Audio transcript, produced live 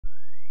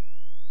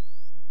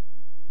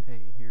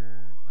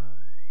we're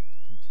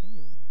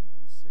continuing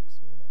at 6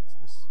 minutes.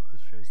 This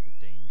shows the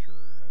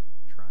danger of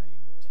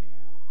trying to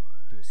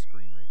do a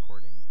screen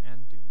recording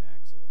and do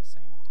Max at the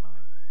same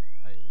time.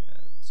 I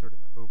sort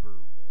of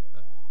over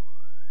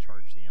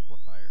charge the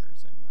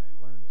amplifiers, and I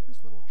learned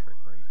this little trick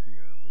right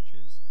here, which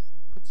is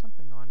put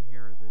something on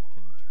here that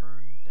can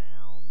turn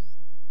down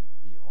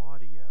the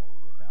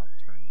audio without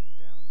turning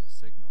down the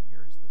signal.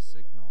 Here's the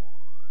signal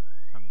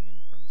coming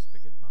in from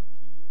Spigot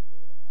Monkey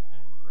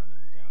and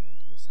running down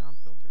into the sound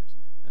filters,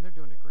 and they're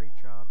doing a great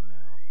job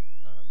now.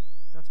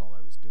 That's all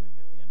I was doing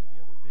at the end of the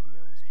other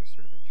video, was just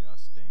sort of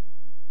adjusting.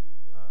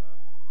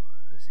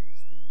 This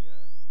is the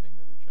thing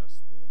that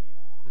adjusts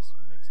this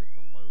makes it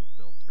the low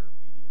filter,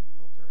 medium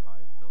filter,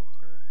 high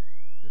filter.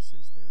 This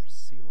is their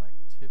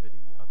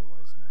selectivity,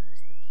 otherwise known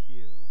as the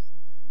Q,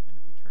 and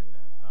if we turn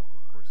that up, of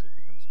course it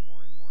becomes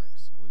more and more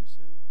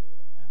exclusive,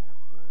 and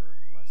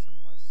therefore less and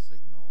less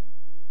signal,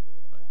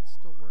 but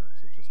still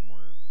works. It's just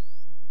more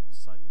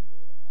sudden.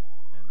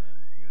 And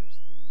then here's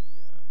the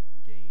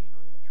gain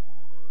on each one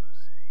of those,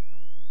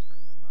 and we can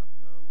turn them up.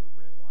 We're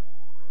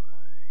redlining.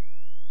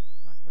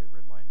 Not quite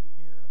redlining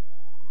here,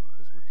 maybe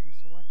because we're too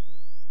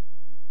selective.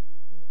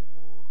 We'll be a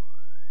little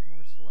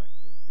more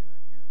selective here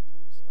and here until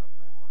we stop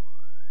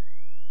redlining.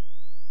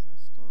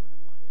 That's still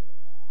redlining.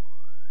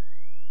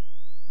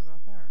 How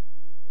about there?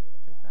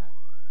 Take that.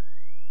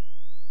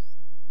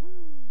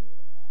 Woo!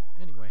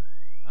 Anyway,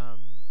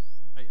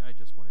 I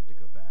just wanted to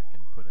go back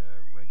and put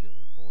a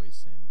regular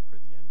voice in for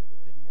the end of the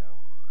video.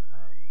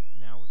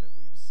 Now that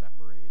we've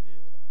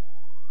separated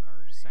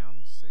our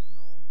sound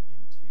signal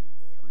into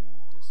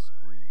 3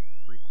 discrete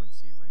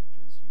frequency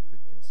ranges, you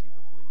could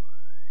conceivably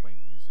play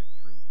music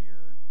through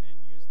here and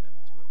use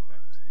them to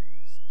affect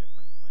these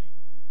differently.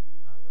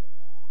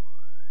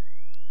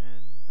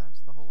 And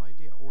that's the whole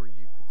idea. Or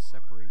you could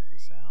separate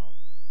this out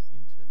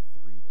into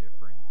 3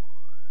 different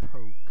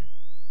poke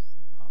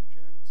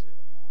objects, if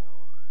you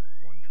will.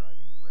 One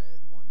driving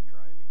red, one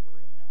driving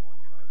green, and one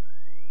driving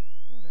blue.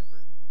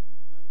 Whatever.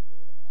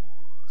 You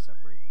could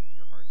separate them to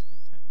your heart's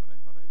content, but I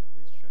thought I'd at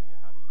least show you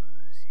how to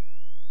use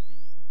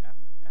the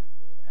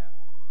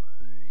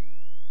FFFB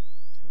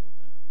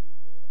tilde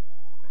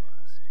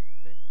fast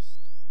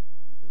fixed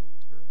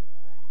filter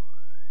bank.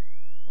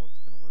 Well, it's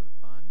been a load of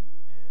fun,